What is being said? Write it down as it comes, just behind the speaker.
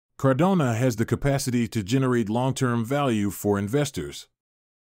Cardano has the capacity to generate long-term value for investors.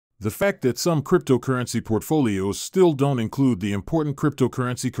 The fact that some cryptocurrency portfolios still don't include the important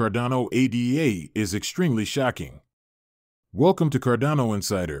cryptocurrency Cardano ADA is extremely shocking. Welcome to Cardano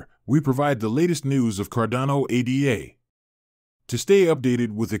Insider. We provide the latest news of Cardano ADA. To stay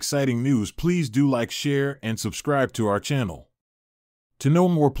updated with exciting news, please do like, share, and subscribe to our channel. To know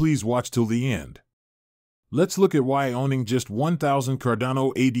more, please watch till the end. Let's look at why owning just 1,000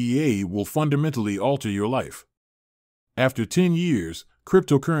 Cardano ADA will fundamentally alter your life. After 10 years,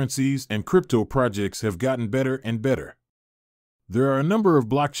 cryptocurrencies and crypto projects have gotten better and better. There are a number of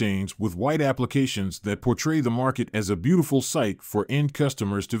blockchains with wide applications that portray the market as a beautiful sight for end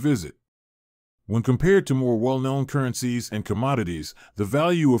customers to visit. When compared to more well-known currencies and commodities, the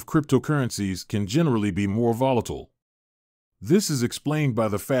value of cryptocurrencies can generally be more volatile. This is explained by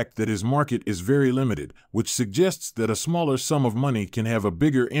the fact that its market is very limited, which suggests that a smaller sum of money can have a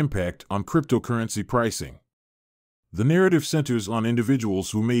bigger impact on cryptocurrency pricing. The narrative centers on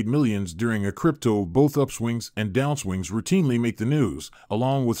individuals who made millions during a crypto. Both upswings and downswings routinely make the news,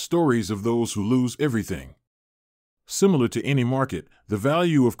 along with stories of those who lose everything. Similar to any market, the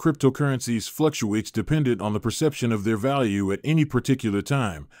value of cryptocurrencies fluctuates dependent on the perception of their value at any particular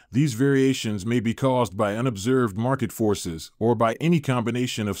time. These variations may be caused by unobserved market forces or by any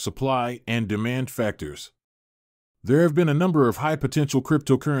combination of supply and demand factors. There have been a number of high-potential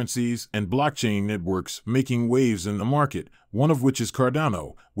cryptocurrencies and blockchain networks making waves in the market, one of which is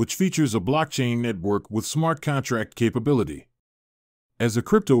Cardano, which features a blockchain network with smart contract capability. As a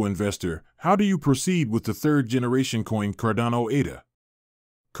crypto investor, how do you proceed with the third-generation coin Cardano ADA?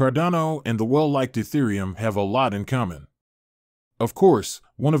 Cardano and the well-liked Ethereum have a lot in common. Of course,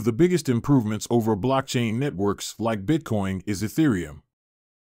 one of the biggest improvements over blockchain networks like Bitcoin is Ethereum.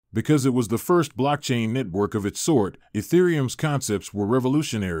 Because it was the first blockchain network of its sort, Ethereum's concepts were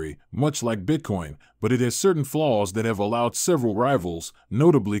revolutionary, much like Bitcoin, but it has certain flaws that have allowed several rivals,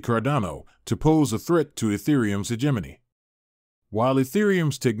 notably Cardano, to pose a threat to Ethereum's hegemony. While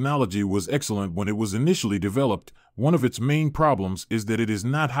Ethereum's technology was excellent when it was initially developed, one of its main problems is that it is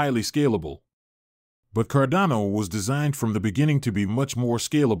not highly scalable. But Cardano was designed from the beginning to be much more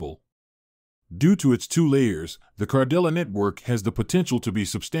scalable. Due to its two layers, the Cardano network has the potential to be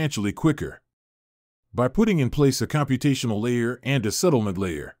substantially quicker. By putting in place a computational layer and a settlement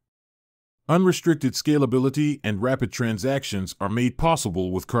layer, unrestricted scalability and rapid transactions are made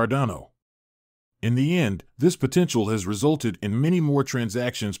possible with Cardano. In the end, this potential has resulted in many more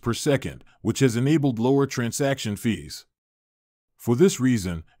transactions per second, which has enabled lower transaction fees. For this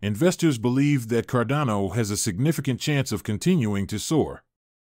reason, investors believe that Cardano has a significant chance of continuing to soar.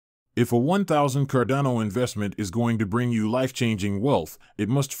 If a 1,000 Cardano investment is going to bring you life-changing wealth, it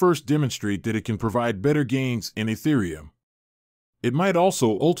must first demonstrate that it can provide better gains in Ethereum. It might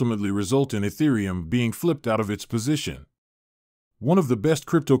also ultimately result in Ethereum being flipped out of its position. One of the best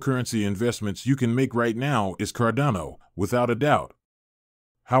cryptocurrency investments you can make right now is Cardano, without a doubt.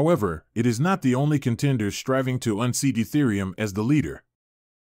 However, it is not the only contender striving to unseat Ethereum as the leader.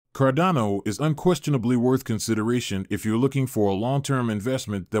 Cardano is unquestionably worth consideration if you're looking for a long-term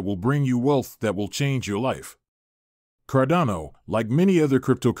investment that will bring you wealth that will change your life. Cardano, like many other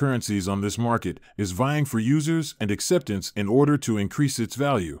cryptocurrencies on this market, is vying for users and acceptance in order to increase its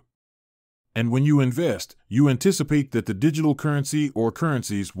value. And when you invest, you anticipate that the digital currency or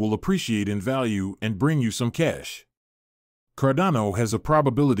currencies will appreciate in value and bring you some cash. Cardano has a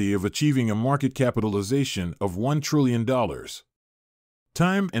probability of achieving a market capitalization of $1 trillion.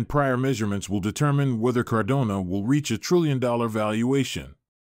 Time and prior measurements will determine whether Cardano will reach a $1 trillion valuation.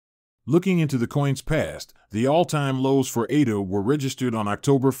 Looking into the coin's past, the all-time lows for ADA were registered on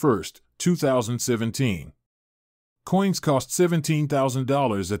October 1, 2017. Coins cost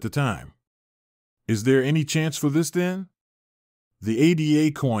 $17,000 at the time. Is there any chance for this then? The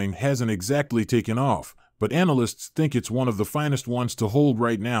ADA coin hasn't exactly taken off, but analysts think it's one of the finest ones to hold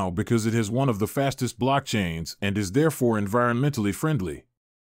right now because it has one of the fastest blockchains and is therefore environmentally friendly.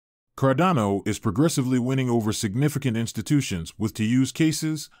 Cardano is progressively winning over significant institutions with use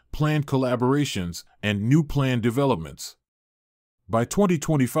cases, planned collaborations, and new planned developments. By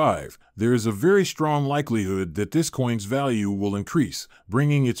 2025, there is a very strong likelihood that this coin's value will increase,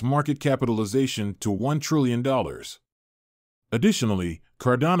 bringing its market capitalization to $1 trillion. Additionally,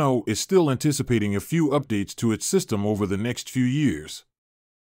 Cardano is still anticipating a few updates to its system over the next few years.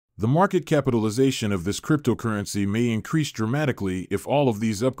 The market capitalization of this cryptocurrency may increase dramatically if all of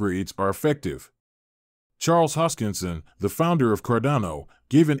these upgrades are effective. Charles Hoskinson, the founder of Cardano,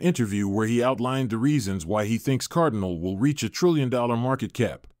 gave an interview where he outlined the reasons why he thinks Cardano will reach $1 trillion market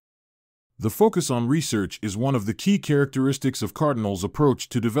cap. The focus on research is one of the key characteristics of Cardano's approach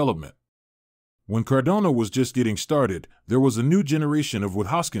to development. When Cardano was just getting started, there was a new generation of what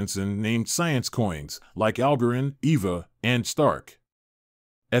Hoskinson named science coins, like Algorand, EVA, and Stark.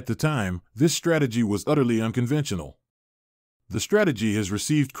 At the time, this strategy was utterly unconventional. The strategy has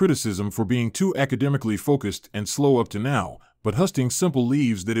received criticism for being too academically focused and slow up to now, but Hoskinson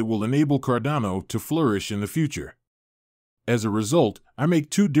believes that it will enable Cardano to flourish in the future. As a result, I make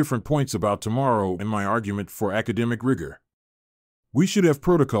two different points about tomorrow in my argument for academic rigor. We should have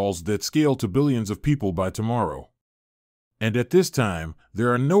protocols that scale to billions of people by tomorrow. And at this time,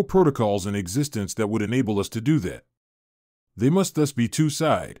 there are no protocols in existence that would enable us to do that. They must thus be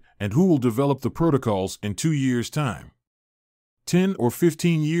two-sided, and who will develop the protocols in 2 years' time? 10 or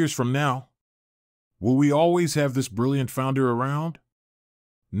 15 years from now? Will we always have this brilliant founder around?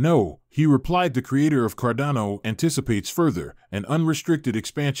 No, he replied. The creator of Cardano anticipates further and unrestricted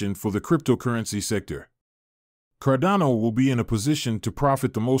expansion for the cryptocurrency sector. Cardano will be in a position to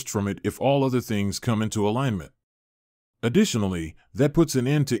profit the most from it if all other things come into alignment. Additionally, that puts an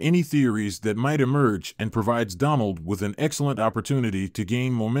end to any theories that might emerge and provides Donald with an excellent opportunity to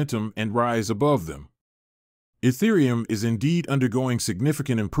gain momentum and rise above them. Ethereum is indeed undergoing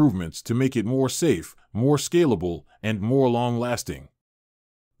significant improvements to make it more safe, more scalable, and more long-lasting.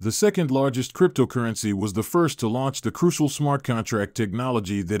 The second largest cryptocurrency was the first to launch the crucial smart contract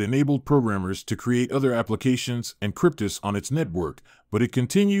technology that enabled programmers to create other applications and cryptos on its network, but it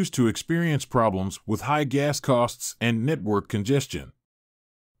continues to experience problems with high gas costs and network congestion.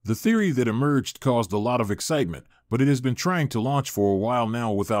 The theory that emerged caused a lot of excitement, but it has been trying to launch for a while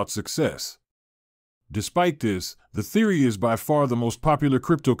now without success. Despite this, the theory is by far the most popular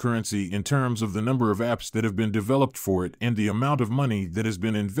cryptocurrency in terms of the number of apps that have been developed for it and the amount of money that has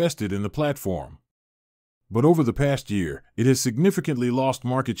been invested in the platform. But over the past year, it has significantly lost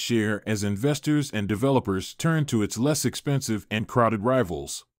market share as investors and developers turn to its less expensive and crowded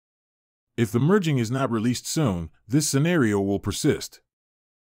rivals. If the merging is not released soon, this scenario will persist.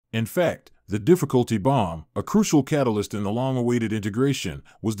 In fact, the difficulty bomb, a crucial catalyst in the long-awaited integration,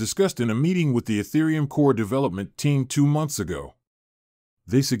 was discussed in a meeting with the Ethereum core development team 2 months ago.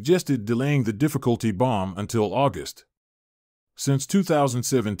 They suggested delaying the difficulty bomb until August. Since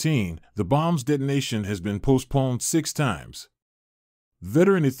 2017, the bomb's detonation has been postponed 6 times.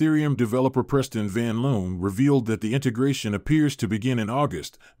 Veteran Ethereum developer Preston Van Loon revealed that the integration appears to begin in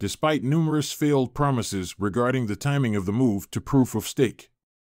August, despite numerous failed promises regarding the timing of the move to proof of stake.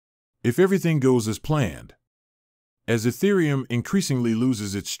 If everything goes as planned. As Ethereum increasingly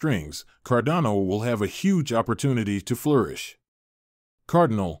loses its strings, Cardano will have a huge opportunity to flourish.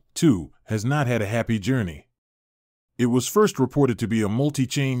 Cardano, too, has not had a happy journey. It was first reported to be a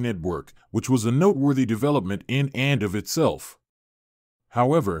multi-chain network, which was a noteworthy development in and of itself.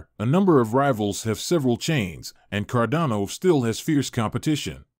 However, a number of rivals have several chains, and Cardano still has fierce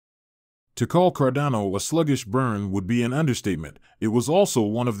competition. To call Cardano a sluggish burn would be an understatement. It was also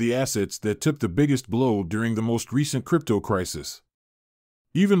one of the assets that took the biggest blow during the most recent crypto crisis.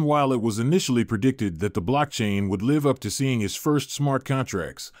 Even while it was initially predicted that the blockchain would live up to seeing its first smart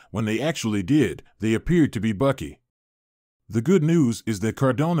contracts, when they actually did, they appeared to be bucky. The good news is that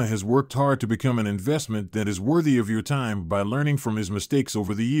Cardano has worked hard to become an investment that is worthy of your time by learning from his mistakes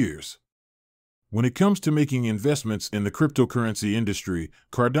over the years. When it comes to making investments in the cryptocurrency industry,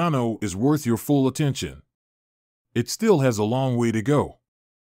 Cardano is worth your full attention. It still has a long way to go.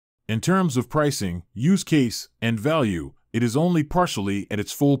 In terms of pricing, use case, and value, it is only partially at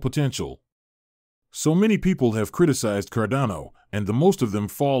its full potential. So many people have criticized Cardano, and the most of them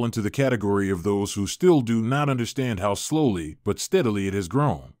fall into the category of those who still do not understand how slowly but steadily it has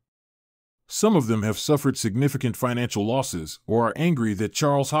grown. Some of them have suffered significant financial losses or are angry that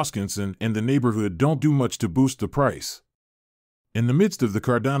Charles Hoskinson and the neighborhood don't do much to boost the price. In the midst of the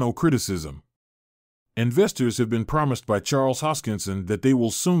Cardano criticism, investors have been promised by Charles Hoskinson that they will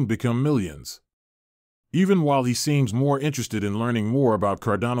soon become millions. Even while he seems more interested in learning more about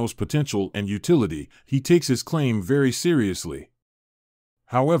Cardano's potential and utility, he takes his claim very seriously.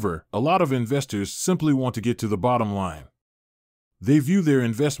 However, a lot of investors simply want to get to the bottom line. They view their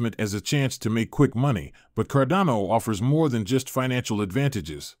investment as a chance to make quick money, but Cardano offers more than just financial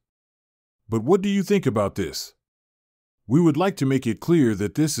advantages. But what do you think about this? We would like to make it clear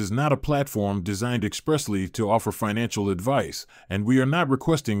that this is not a platform designed expressly to offer financial advice, and we are not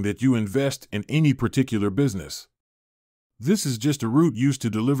requesting that you invest in any particular business. This is just a route used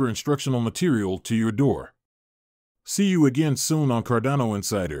to deliver instructional material to your door. See you again soon on Cardano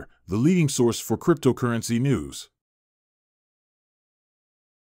Insider, the leading source for cryptocurrency news.